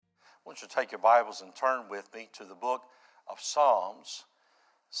want you to take your Bibles and turn with me to the book of Psalms,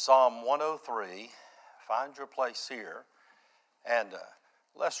 Psalm 103. Find your place here, and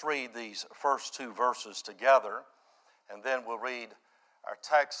let's read these first two verses together, and then we'll read our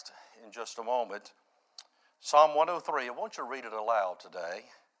text in just a moment. Psalm 103, I want you to read it aloud today,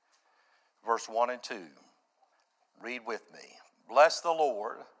 verse 1 and 2. Read with me. Bless the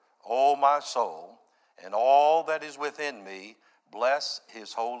Lord, O my soul, and all that is within me, bless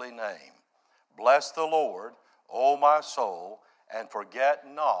his holy name. Bless the Lord, O my soul, and forget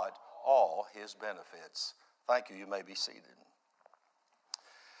not all his benefits. Thank you. You may be seated.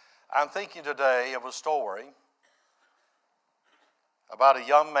 I'm thinking today of a story about a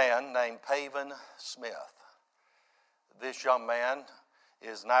young man named Pavin Smith. This young man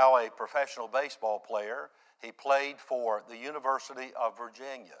is now a professional baseball player. He played for the University of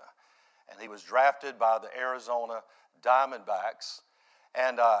Virginia, and he was drafted by the Arizona Diamondbacks,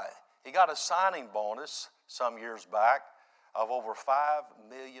 and he got a signing bonus some years back of over $5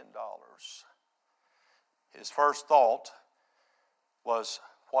 million. His first thought was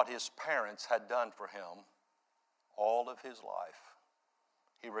what his parents had done for him all of his life.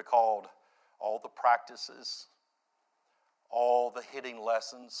 He recalled all the practices, all the hitting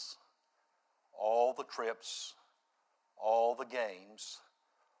lessons, all the trips, all the games,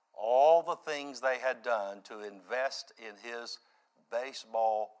 all the things they had done to invest in his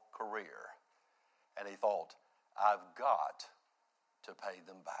baseball career. And he thought, I've got to pay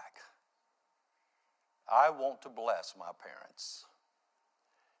them back. I want to bless my parents.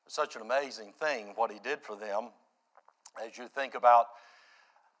 It's such an amazing thing what he did for them. As you think about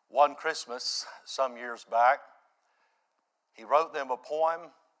one Christmas some years back, he wrote them a poem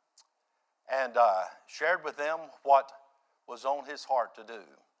and shared with them what was on his heart to do.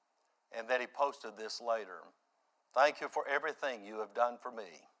 And then he posted this later. Thank you for everything you have done for me.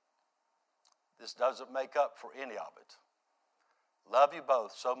 This doesn't make up for any of it. Love you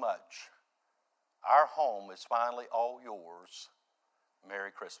both so much. Our home is finally all yours.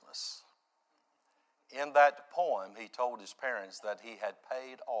 Merry Christmas. In that poem, he told his parents that he had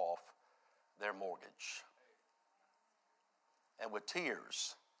paid off their mortgage. And with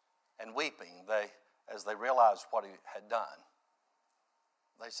tears and weeping, as they realized what he had done,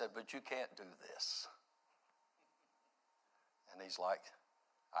 they said, but you can't do this. And he's like,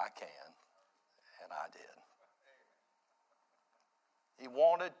 I can, and I did. He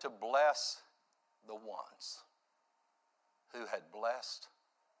wanted to bless the ones who had blessed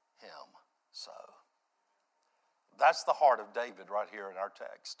him so. That's the heart of David right here in our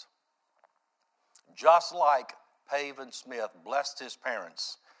text. Just like Pavin Smith blessed his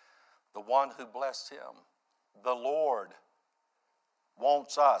parents, the one who blessed him, the Lord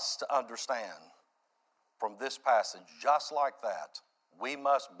wants us to understand from this passage, just like that, we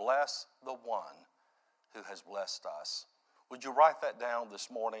must bless the one who has blessed us. Would you write that down this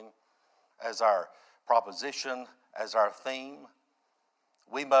morning as our proposition, as our theme?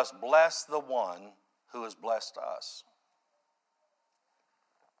 We must bless the one who has blessed us.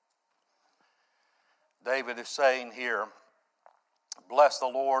 David is saying here, bless the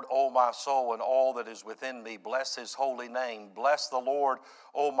Lord, O my soul, and all that is within me. Bless his holy name. Bless the Lord,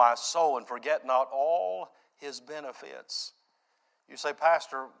 O my soul, and forget not all his benefits. You say,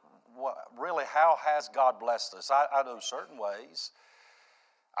 Pastor, really, how has God blessed us? I know certain ways.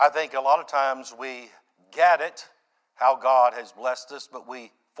 I think a lot of times we get it, how God has blessed us, but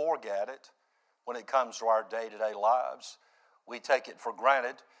we forget it when it comes to our day-to-day lives. We take it for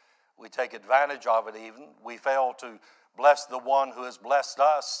granted. We take advantage of it even. We fail to bless the one who has blessed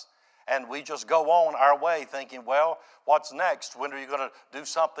us, and we just go on our way thinking, well, what's next? When are you going to do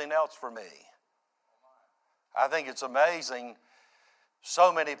something else for me? I think it's amazing.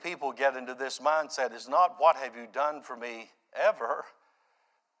 So many people get into this mindset. It's not what have you done for me ever,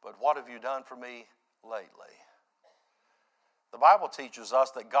 but what have you done for me lately? The Bible teaches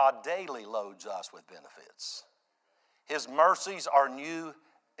us that God daily loads us with benefits. His mercies are new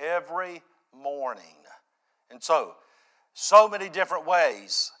every morning. And so many different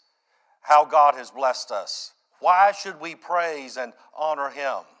ways how God has blessed us. Why should we praise and honor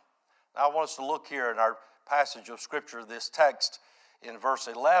him? Now, I want us to look here in our passage of Scripture, this text in verse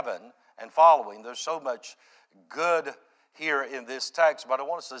 11 and following. There's so much good here in this text, but I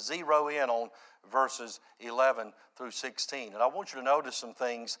want us to zero in on verses 11 through 16. And I want you to notice some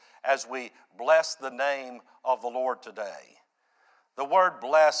things as we bless the name of the Lord today. The word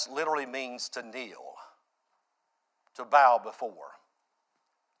bless literally means to kneel, to bow before,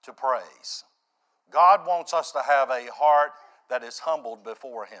 to praise. God wants us to have a heart that is humbled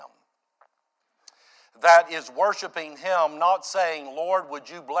before him. that is worshiping Him, not saying, Lord, would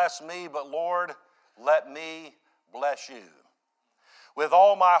you bless me, but Lord, let me bless you. With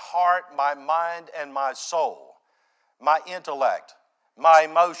all my heart, my mind, and my soul, my intellect, my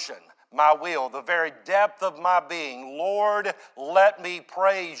emotion, my will, the very depth of my being, Lord, let me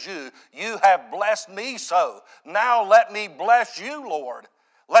praise you. You have blessed me so. Now let me bless you, Lord.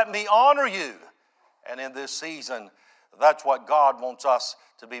 Let me honor you. And in this season, that's what God wants us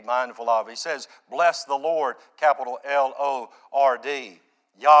to be mindful of. He says, bless the Lord, capital L-O-R-D,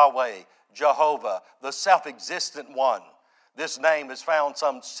 Yahweh, Jehovah, the self-existent one. This name is found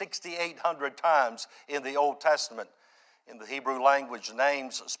some 6,800 times in the Old Testament. In the Hebrew language,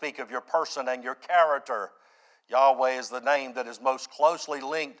 names speak of your person and your character. Yahweh is the name that is most closely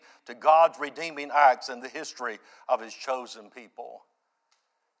linked to God's redeeming acts in the history of His chosen people.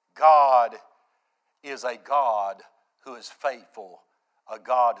 God is a God who is faithful, a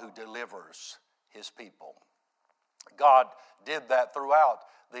God who delivers His people. God did that throughout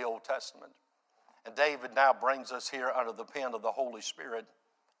the Old Testament. And David now brings us here under the pen of the Holy Spirit,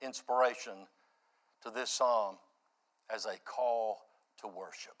 inspiration to this psalm as a call to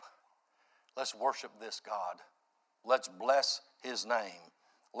worship. Let's worship this God. Let's bless His name.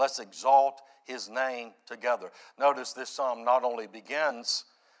 Let's exalt His name together. Notice this psalm not only begins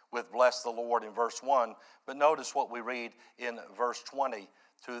with bless the Lord in verse 1, but notice what we read in verse 20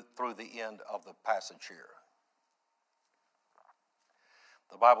 through the end of the passage here.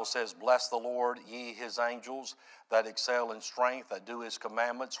 The Bible says, bless the Lord, ye His angels that excel in strength, that do His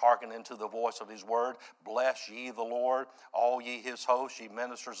commandments, hearken unto the voice of His word. Bless ye the Lord, all ye His hosts, ye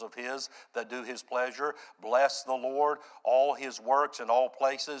ministers of His that do His pleasure. Bless the Lord, all His works in all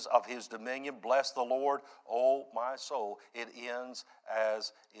places of His dominion. Bless the Lord, O my soul. It ends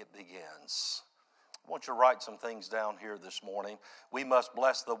as it begins. I want you to write some things down here this morning. We must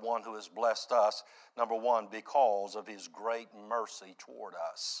bless the one who has blessed us, number one, because of His great mercy toward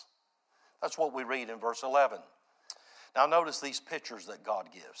us. That's what we read in verse 11. Now notice these pictures that God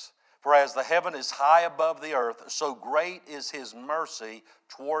gives. For as the heaven is high above the earth, so great is His mercy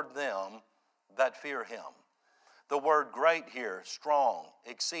toward them that fear Him. The word great here, strong,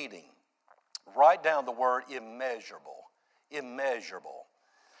 exceeding. Write down the word immeasurable. Immeasurable.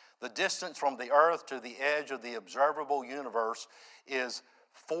 The distance from the earth to the edge of the observable universe is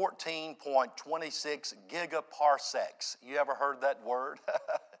 14.26 gigaparsecs. You ever heard that word?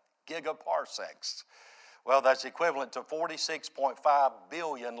 Gigaparsecs. Well, that's equivalent to 46.5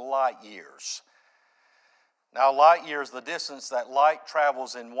 billion light years. Now, light year is the distance that light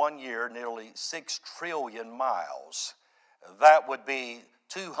travels in 1 year, nearly 6 trillion miles. That would be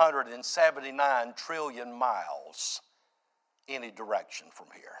 279 trillion miles any direction from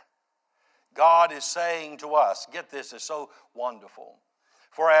here. God is saying to us, get this, it's so wonderful.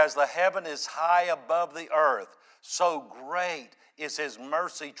 For as the heaven is high above the earth, so great is His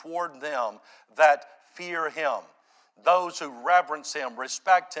mercy toward them that fear Him. Those who reverence Him,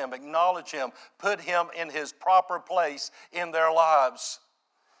 respect Him, acknowledge Him, put Him in His proper place in their lives.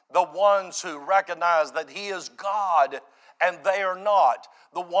 The ones who recognize that He is God and they are not.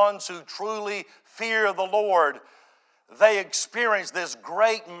 The ones who truly fear the Lord, they experience this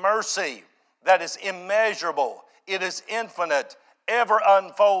great mercy that is immeasurable. It is infinite, ever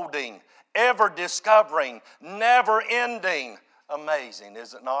unfolding, ever discovering, never ending. Amazing,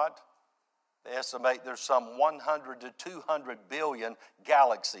 is it not? They estimate there's some 100 to 200 billion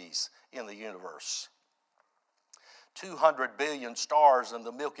galaxies in the universe. 200 billion stars in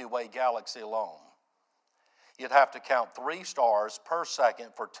the Milky Way galaxy alone. You'd have to count 3 stars per second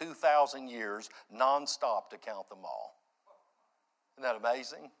for 2,000 years nonstop to count them all. Isn't that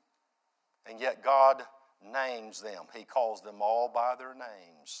amazing? And yet God names them. He calls them all by their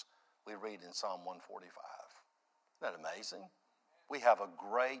names. We read in Psalm 145. Isn't that amazing? We have a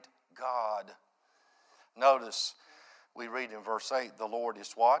great God. Notice we read in verse 8, the Lord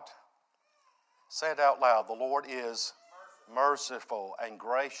is what? Say it out loud. The Lord is merciful and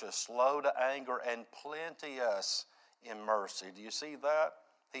gracious, slow to anger, and plenteous in mercy. Do you see that?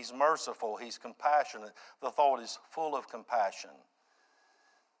 He's merciful. He's compassionate. The thought is full of compassion.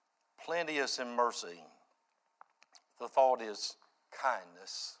 Plenteous in mercy. The thought is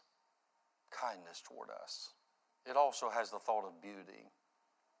kindness. Kindness toward us. It also has the thought of beauty.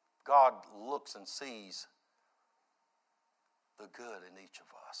 God looks and sees the good in each of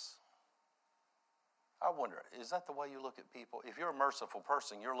us. I wonder, is that the way you look at people? If you're a merciful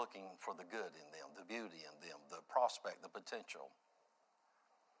person, you're looking for the good in them, the beauty in them, the prospect, the potential.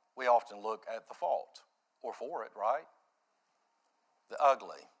 We often look at the fault, or for it, right? The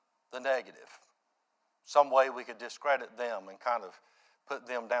ugly, the negative. Some way we could discredit them and kind of put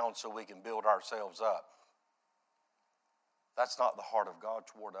them down so we can build ourselves up. That's not the heart of God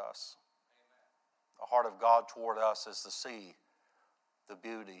toward us. The heart of God toward us is to see the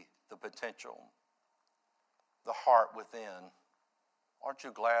beauty, the potential, the heart within. Aren't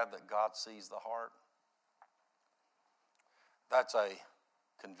you glad that God sees the heart? That's a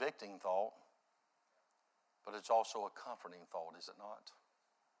convicting thought, but it's also a comforting thought, is it not?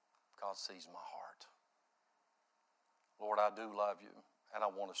 God sees my heart. Lord, I do love you, and I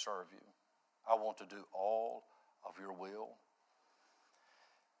want to serve you. I want to do all of your will.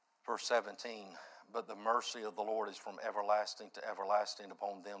 Verse 17, but the mercy of the Lord is from everlasting to everlasting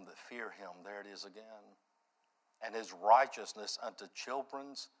upon them that fear him. There it is again. And his righteousness unto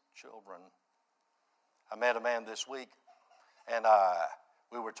children's children. I met a man this week, and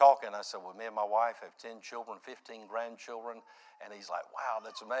we were talking. I said, well, me and my wife have 10 children, 15 grandchildren. And he's like, wow,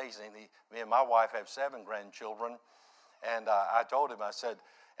 that's amazing. Me and my wife have 7 grandchildren. And I told him, I said,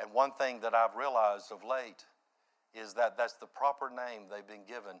 and one thing that I've realized of late is that that's the proper name they've been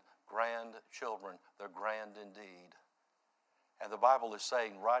given, grandchildren. They're grand indeed. And the Bible is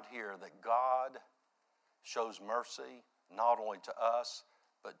saying right here that God shows mercy not only to us,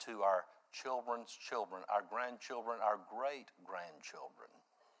 but to our children's children, our grandchildren, our great-grandchildren.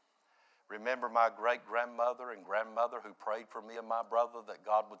 Remember my great-grandmother and grandmother who prayed for me and my brother that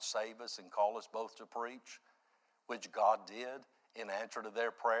God would save us and call us both to preach, which God did in answer to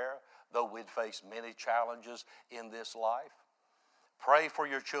their prayer, though we'd face many challenges in this life. Pray for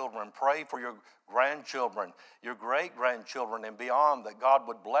your children. Pray for your grandchildren, your great-grandchildren and beyond, that God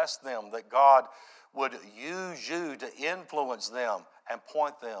would bless them, that God would use you to influence them and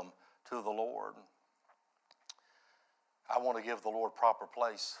point them to the Lord. I want to give the Lord proper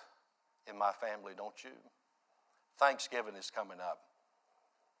place in my family, don't you? Thanksgiving is coming up.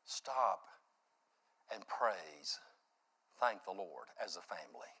 Stop and praise. Thank the Lord as a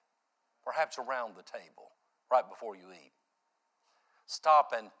family. Perhaps around the table, right before you eat.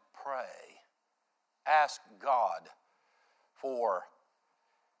 Stop and pray. Ask God for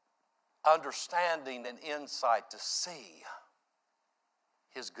understanding and insight to see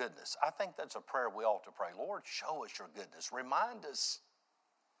his goodness. I think that's a prayer we ought to pray. Lord, show us your goodness. Remind us.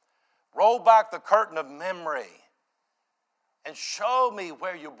 Roll back the curtain of memory and show me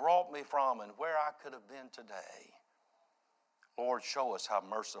where you brought me from and where I could have been today. Lord, show us how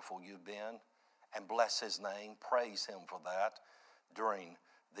merciful you've been and bless his name. Praise him for that during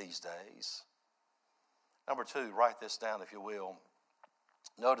these days. Number 2, write this down if you will.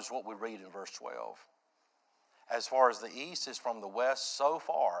 Notice what we read in verse 12. As far as the east is from the west, so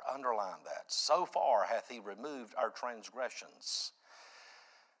far, underline that, so far hath he removed our transgressions.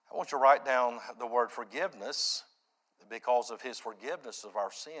 I want you to write down the word forgiveness. Because of his forgiveness of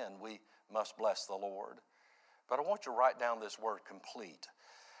our sin, we must bless the Lord. But I want you to write down this word complete.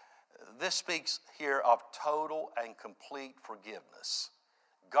 This speaks here of total and complete forgiveness.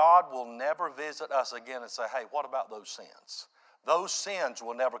 God will never visit us again and say, hey, what about those sins? Those sins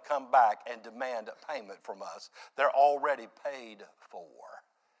will never come back and demand a payment from us. They're already paid for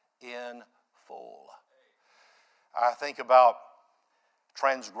in full. I think about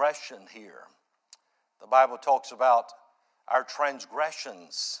transgression here. The Bible talks about our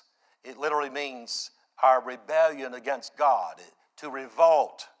transgressions. It literally means our rebellion against God, to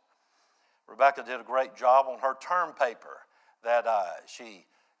revolt. Rebecca did a great job on her term paper that she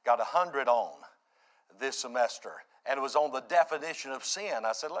got 100 on this semester. And it was on the definition of sin.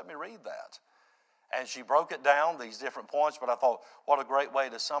 I said, let me read that. And she broke it down, these different points, but I thought, what a great way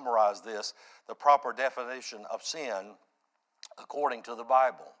to summarize this, the proper definition of sin according to the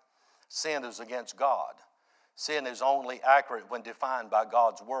Bible. Sin is against God. Sin is only accurate when defined by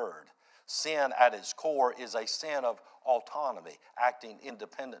God's word. Sin at its core is a sin of autonomy, acting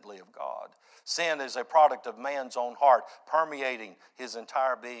independently of God. Sin is a product of man's own heart, permeating his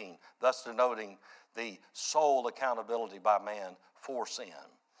entire being, thus denoting the sole accountability by man for sin.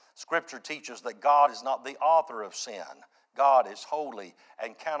 Scripture teaches that God is not the author of sin. God is holy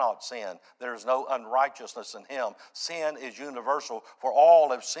and cannot sin. There is no unrighteousness in him. Sin is universal, for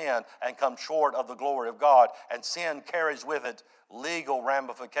all have sinned and come short of the glory of God. And sin carries with it legal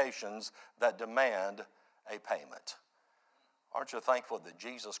ramifications that demand a payment. Aren't you thankful that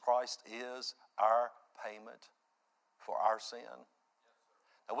Jesus Christ is our payment for our sin?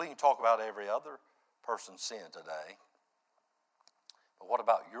 Now we can talk about every other person's sin today, but what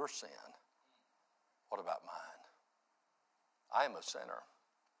about your sin? What about mine? I am a sinner.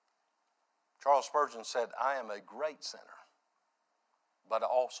 Charles Spurgeon said, I am a great sinner, but I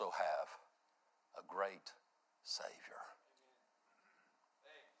also have a great Savior.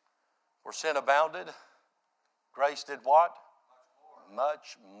 Where sin abounded, grace did what?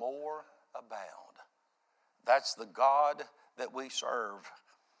 much more abound. That's the God that we serve.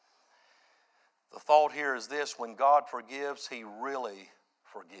 The thought here is this: when God forgives, He really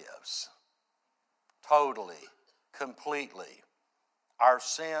forgives. Totally, completely. Our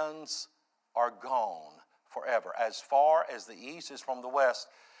sins are gone forever. As far as the east is from the west.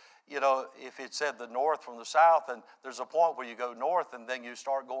 You know, if it said the north from the south, and there's a point where you go north and then you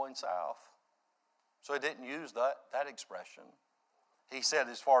start going south. So He didn't use that expression. He said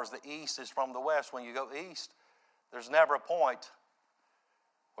as far as the east is from the west. When you go east, there's never a point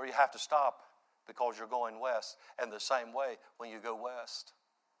where you have to stop because you're going west. And the same way when you go west.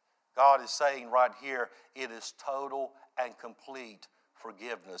 God is saying right here, it is total and complete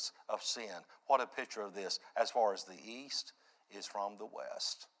forgiveness of sin. What a picture of this, as far as the east is from the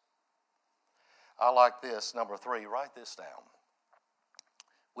west. I like this, number 3, write this down.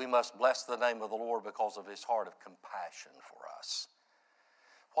 We must bless the name of the Lord because of His heart of compassion for us.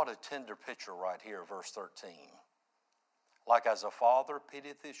 What a tender picture right here, verse 13. Like as a father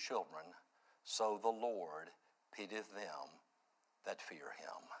pitieth his children, so the Lord pitieth them that fear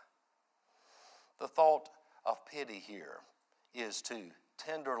Him. The thought of pity here is to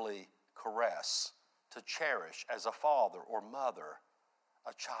tenderly caress, to cherish as a father or mother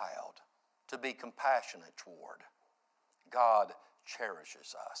a child, to be compassionate toward. God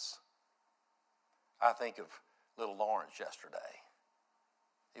cherishes us. I think of little Lawrence yesterday.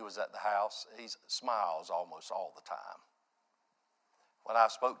 He was at the house. He smiles almost all the time. When I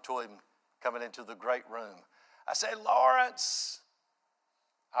spoke to him coming into the great room, I said, Lawrence.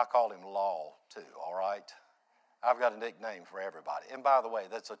 I call him Law too, all right? I've got a nickname for everybody. And by the way,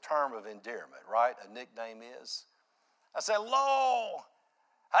 that's a term of endearment, right? A nickname is. I said, Law,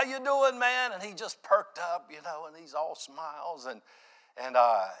 how you doing, man? And he just perked up, you know, and he's all smiles. And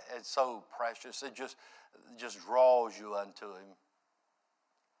it's so precious. It just draws you unto Him.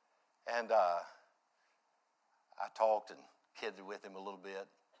 And I talked and kidded with him a little bit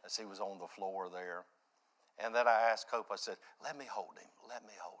as he was on the floor there. And then I asked Cope, I said, let me hold him.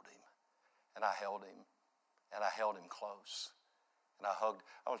 And I held him. And I held him close. And I hugged.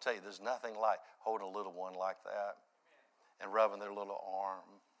 I want to tell you, there's nothing like holding a little one like that and rubbing their little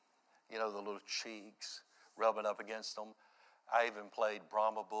arm, you know, the little cheeks, rubbing up against them. I even played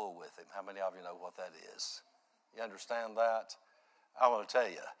Brahma Bull with him. How many of you know what that is? You understand that? I want to tell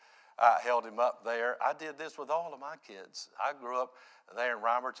you, I held him up there. I did this with all of my kids. I grew up there in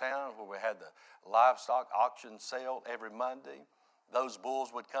Reimertown where we had the livestock auction sale every Monday. Those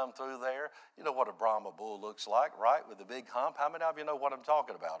bulls would come through there. You know what a Brahma bull looks like, right? With a big hump. How many of you know what I'm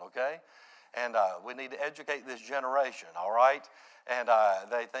talking about, okay? And we need to educate this generation, all right? And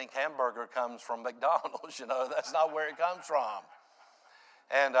they think hamburger comes from McDonald's, you know. That's not where it comes from.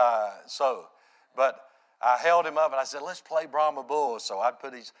 And but I held him up and I said, let's play Brahma bull. So I'd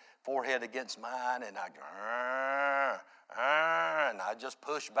put his forehead against mine and I just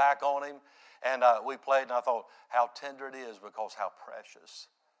pushed back on him. And we played, and I thought how tender it is because how precious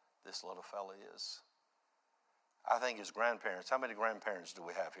this little fella is. I think his grandparents, how many grandparents do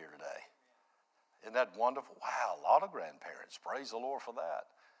we have here today? Isn't that wonderful? Wow, a lot of grandparents. Praise the Lord for that.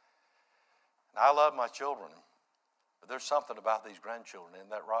 And I love my children, but there's something about these grandchildren,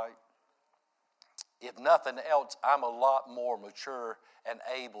 isn't that right? If nothing else, I'm a lot more mature and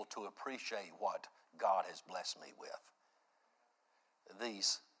able to appreciate what God has blessed me with.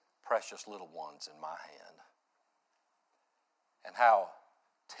 These precious little ones in my hand. And how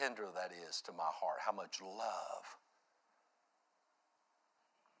tender that is to my heart, how much love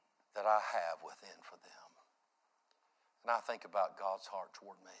that I have within for them. And I think about God's heart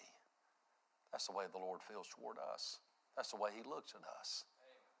toward me. That's the way the Lord feels toward us. That's the way He looks at us.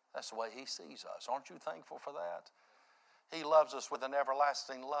 That's the way He sees us. Aren't you thankful for that? He loves us with an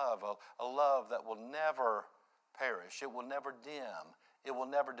everlasting love, a love that will never perish. It will never dim. It will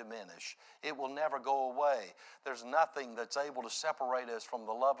never diminish. It will never go away. There's nothing that's able to separate us from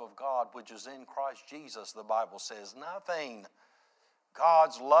the love of God, which is in Christ Jesus, the Bible says. Nothing.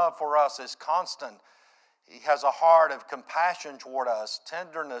 God's love for us is constant. He has a heart of compassion toward us,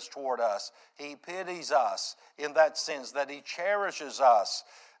 tenderness toward us. He pities us in that sense that He cherishes us.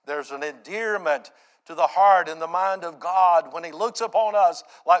 There's an endearment to the heart and the mind of God when He looks upon us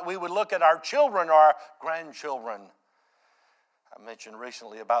like we would look at our children or our grandchildren. I mentioned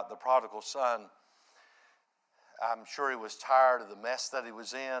recently about the prodigal son. I'm sure he was tired of the mess that he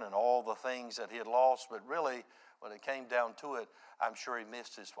was in and all the things that he had lost, but really, when it came down to it, I'm sure he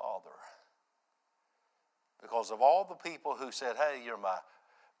missed his father. Because of all the people who said, hey, you're my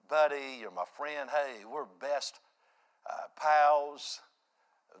buddy, you're my friend, hey, we're best pals,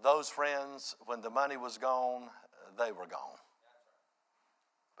 those friends, when the money was gone, they were gone.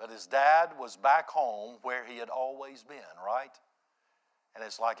 But his dad was back home where he had always been, right? And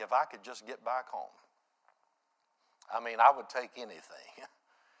it's like, if I could just get back home. I mean, I would take anything.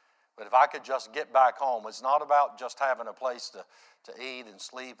 But if I could just get back home, it's not about just having a place to eat and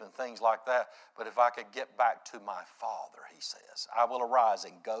sleep and things like that. But if I could get back to my Father, he says, I will arise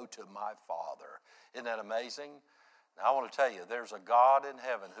and go to my Father. Isn't that amazing? Now, I want to tell you, there's a God in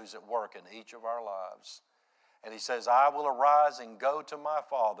heaven who's at work in each of our lives. And he says, I will arise and go to my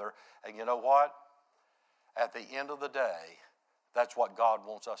Father. And you know what? At the end of the day, that's what God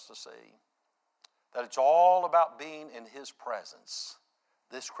wants us to see. That it's all about being in his presence.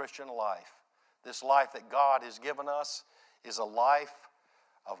 This Christian life, this life that God has given us, is a life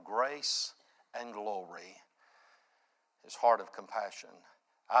of grace and glory. His heart of compassion.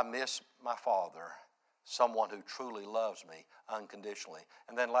 I miss my Father, someone who truly loves me unconditionally.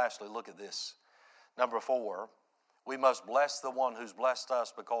 And then lastly, look at this. Number 4, we must bless the one who's blessed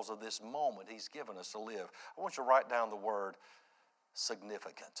us because of this moment he's given us to live. I want you to write down the word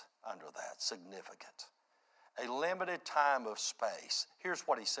significant under that, significant. A limited time of space. Here's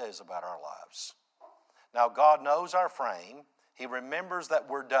what he says about our lives. Now, God knows our frame. He remembers that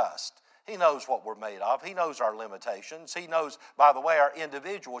we're dust. He knows what we're made of. He knows our limitations. He knows, by the way, our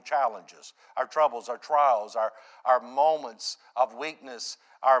individual challenges, our troubles, our trials, our moments of weakness,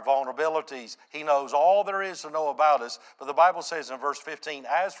 our vulnerabilities. He knows all there is to know about us. But the Bible says in verse 15,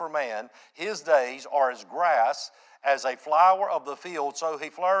 as for man, his days are as grass, as a flower of the field, so he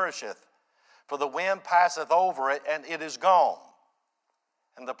flourisheth. For the wind passeth over it, and it is gone,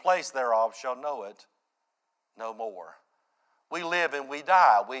 and the place thereof shall know it no more. We live and we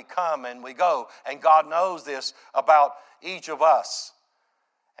die. We come and we go. And God knows this about each of us.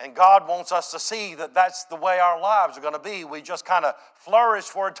 And God wants us to see that that's the way our lives are going to be. We just kind of flourish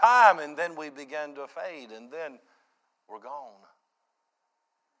for a time, and then we begin to fade, and then we're gone.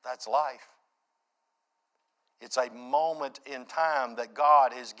 That's life. It's a moment in time that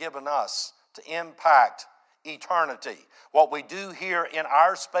God has given us to impact eternity. What we do here in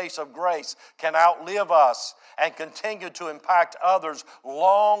our space of grace can outlive us and continue to impact others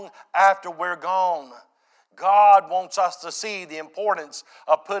long after we're gone. God wants us to see the importance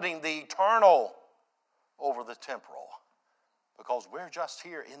of putting the eternal over the temporal, because we're just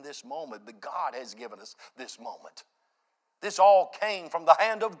here in this moment, but God has given us this moment. This all came from the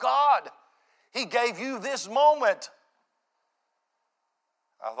hand of God. He gave you this moment.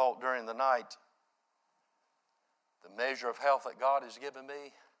 I thought during the night, the measure of health that God has given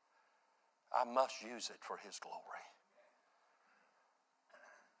me, I must use it for his glory.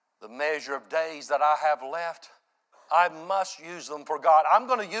 The measure of days that I have left, I must use them for God. I'm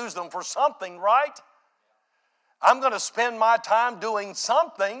going to use them for something, right? I'm going to spend my time doing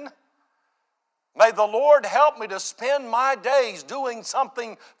something. May the Lord help me to spend my days doing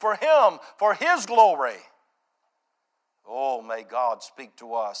something for him, for his glory. Oh, may God speak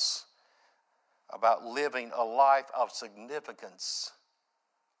to us about living a life of significance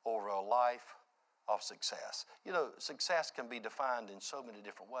over a life of success. You know, success can be defined in so many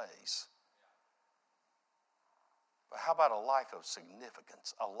different ways. But how about a life of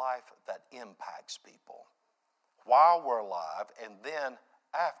significance, a life that impacts people while we're alive and then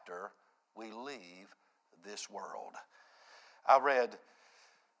after we leave this world? I read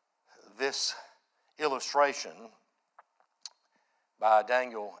this illustration by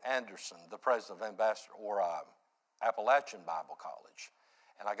Daniel Anderson, the president of Appalachian Bible College.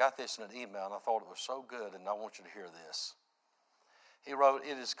 And I got this in an email, and I thought it was so good, and I want you to hear this. He wrote,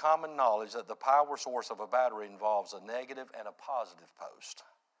 it is common knowledge that the power source of a battery involves a negative and a positive post.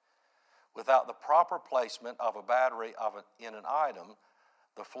 Without the proper placement of a battery in an item,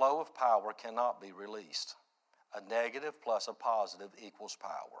 the flow of power cannot be released. A negative plus a positive equals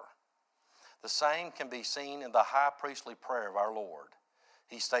power. The same can be seen in the high priestly prayer of our Lord.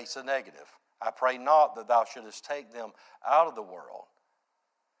 He states the negative, I pray not that thou shouldest take them out of the world.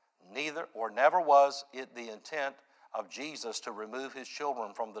 Neither or never was it the intent of Jesus to remove his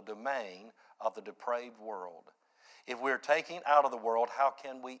children from the domain of the depraved world. If we're taking out of the world, how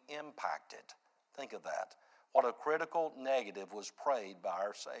can we impact it? Think of that. What a critical negative was prayed by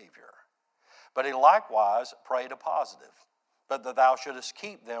our Savior. But he likewise prayed a positive, but that thou shouldest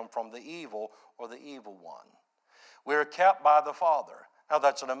keep them from the evil or the evil one. We are kept by the Father. Now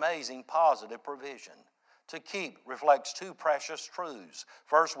that's an amazing positive provision. To keep reflects two precious truths.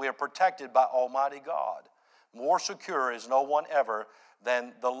 First, we are protected by Almighty God. More secure is no one ever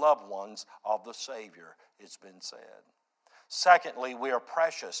than the loved ones of the Savior, it's been said. Secondly, we are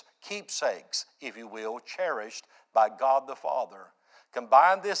precious, keepsakes, if you will, cherished by God the Father.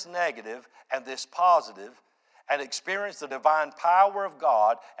 Combine this negative and this positive, and experience the divine power of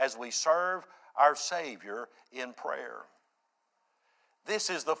God as we serve our Savior in prayer.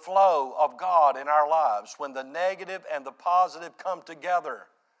 This is the flow of God in our lives when the negative and the positive come together.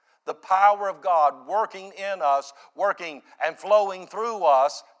 The power of God working in us, working and flowing through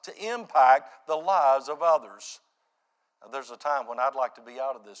us to impact the lives of others. Now, there's a time when I'd like to be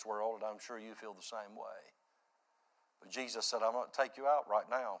out of this world, and I'm sure you feel the same way. But Jesus said, I'm not going to take you out right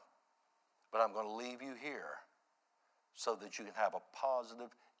now, but I'm going to leave you here so that you can have a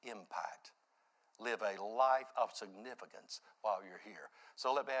positive impact. Live a life of significance while you're here.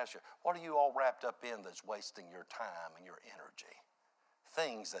 So let me ask you, what are you all wrapped up in that's wasting your time and your energy?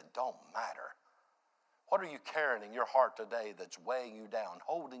 Things that don't matter. What are you carrying in your heart today that's weighing you down,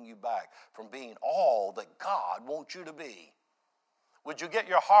 holding you back from being all that God wants you to be? Would you get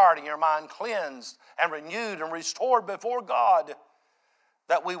your heart and your mind cleansed and renewed and restored before God?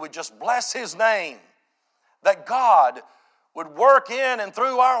 That we would just bless His name. That God would work in and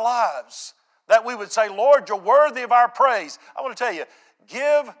through our lives. That we would say, Lord, you're worthy of our praise. I want to tell you,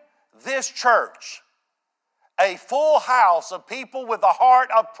 give this church a full house of people with a heart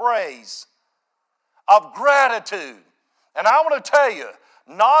of praise, of gratitude. And I want to tell you,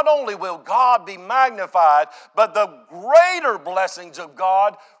 not only will God be magnified, but the greater blessings of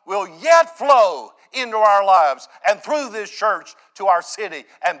God will yet flow into our lives and through this church to our city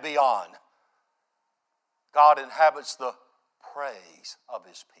and beyond. God inhabits the praise of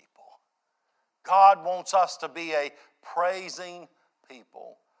His people. God wants us to be a praising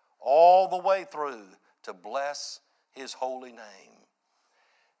people all the way through to bless His holy name.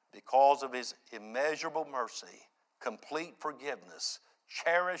 Because of His immeasurable mercy, complete forgiveness,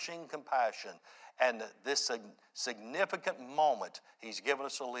 cherishing compassion, and this significant moment He's given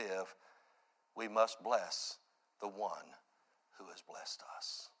us to live, we must bless the one who has blessed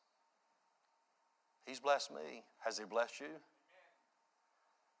us. He's blessed me. Has He blessed you?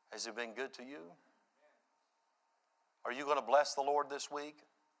 Has He been good to you? Are you going to bless the Lord this week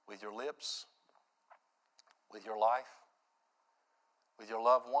with your lips, with your life, with your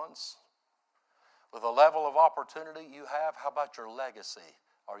loved ones, with the level of opportunity you have? How about your legacy?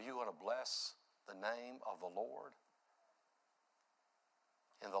 Are you going to bless the name of the Lord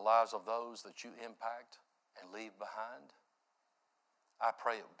in the lives of those that you impact and leave behind? I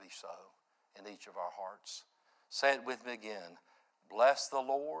pray it would be so in each of our hearts. Say it with me again. Bless the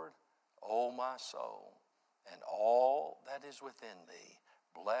Lord, O my soul, and all that is within me.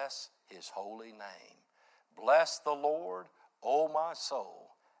 Bless His holy name. Bless the Lord, O my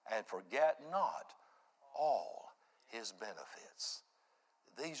soul, and forget not all His benefits.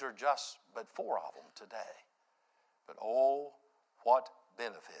 These are just but 4 of them today. But oh, what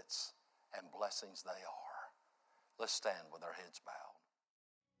benefits and blessings they are. Let's stand with our heads bowed.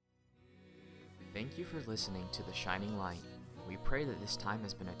 Thank you for listening to The Shining Light. We pray that this time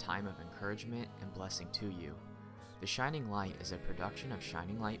has been a time of encouragement and blessing to you. The Shining Light is a production of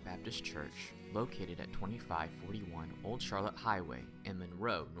Shining Light Baptist Church, located at 2541 Old Charlotte Highway in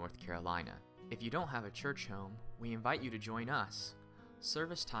Monroe, North Carolina. If you don't have a church home, we invite you to join us.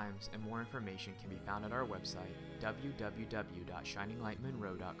 Service times and more information can be found at our website,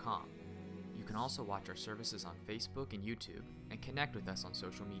 www.shininglightmonroe.com. You can also watch our services on Facebook and YouTube and connect with us on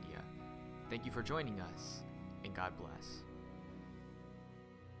social media. Thank you for joining us, and God bless.